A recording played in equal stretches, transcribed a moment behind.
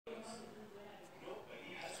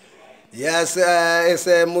Yes, it's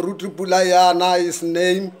Moruti pula yana his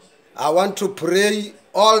name. I want to pray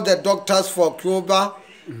all the doctors for Cuba.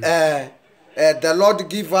 The Lord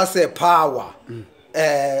give us a power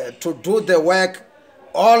to do the work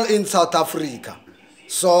all in South Africa.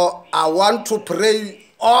 So I want to pray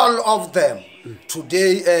all of them.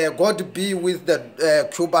 Today, God be with the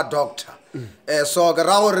Cuba doctor. So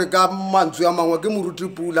garao rega manzu ya mangwe ke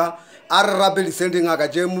Moruti pula a re rabeliseng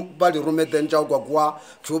dingaka je ba di rometseng tša kwa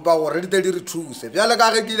Cuba gore di tle di re thuse bjale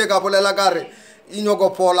ka ge ke ile ka bolela ka re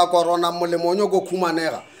inyoko phola korona molemo o nyoko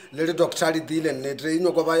khumanega le di doctor di dile nnete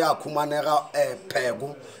inyoko ba ya khumanega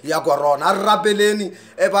pheko ya korona a re rapeleni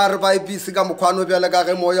ba re ba ipisi ka mokhwano bjale ka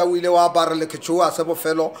ge moya o ile wa apara le ketšo a se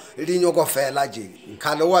bofelo le inyoko fela je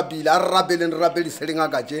khale wa bila a re rapeleng re rapelise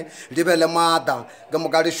dingaka je di be le mata ka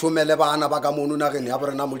moka di šomele bana ba ka mono nageng ya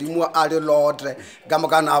borena modimo a di lotre ka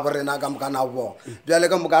moka na borena ka moka na bo bjale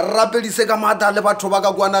ka moka re rapedise ka mata le batho ba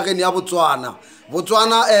ka kwa nageng ya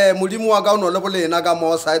Botswana modimo wa ka o no le bolena ka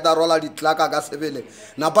mo side a rola ditlaka ka sebele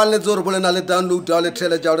napa le tso re bolena le download a le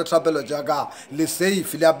tele ja le trapelo ja ka le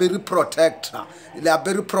safe le a be protector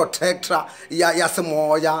ya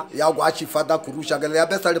semoya ya go achifata kurusha ke le ya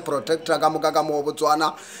besa le protector ka moka ka mo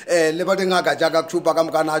Botswana le ba dingaka ja ka Cuba ka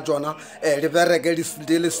moka na jona le bereke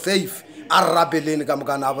le safe a rabeleni ka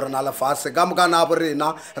moka na borena le fase ka moka na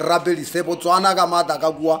borena rabelise Botswana ka mata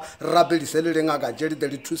ka bua rabelise le dingaka je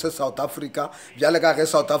di thuse South Africa bjale ka ge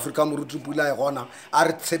South Africa Moruti pula e gona a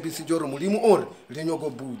re tshepisitse gore modimo o re le nyoko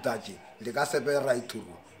buta je le ka sebe right to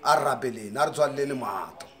a rabeleni a re tswalele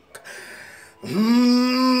mato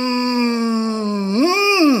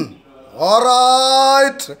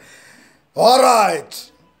all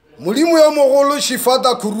right modimo yo mogolo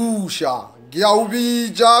shifata kurusha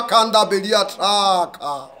giaubija kanda belia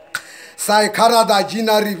traka sai Canada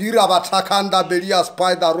jina rivira batakanda belia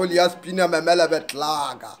spider rolia spina memele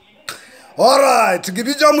betlaga all right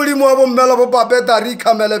gibija mulimo wa bommela bo babeta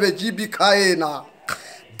rika melebe jibi kaena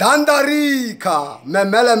dandarika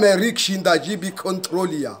memele merikshinda jibi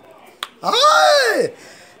controlia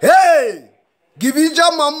hey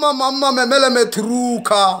gibija mama memele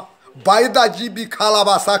metruka baida jibi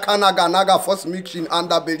kalabasa naga force mixing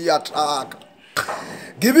under belia traka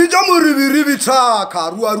gibija muribiribi traka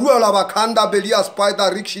ruwa la bakanda belia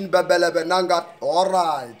spider rikshin bebele benanga all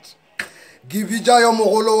right gibija yo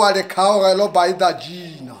mogolo wa le khaogelo baida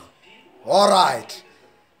jina all right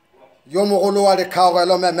yo mogolo wa le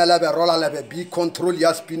khaogelo memele be rola lebe be control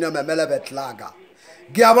ya spina memele betlaga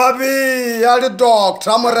giababi ya le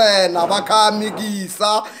doctor morena ba ka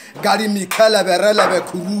migisa gali mikhele berelebe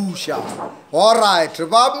kurusha all right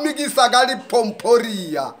ba migisa gali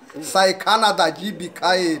pomporia sai Canada jibi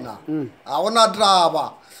kaena a ona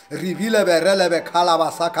draba rivile berelebe khala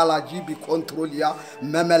ba sakala jibi control ya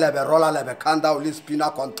memele be rola lebe kanda uli spina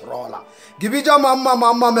controller gibija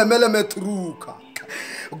mama memele metruka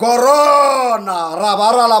gorona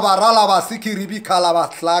rabara ba sikiribi khala ba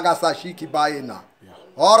slaga sa shiki baina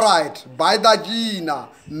all right baida jina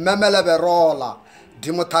memele be rola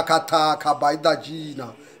dimotakataka baida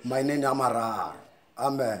jina my name amara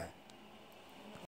amen.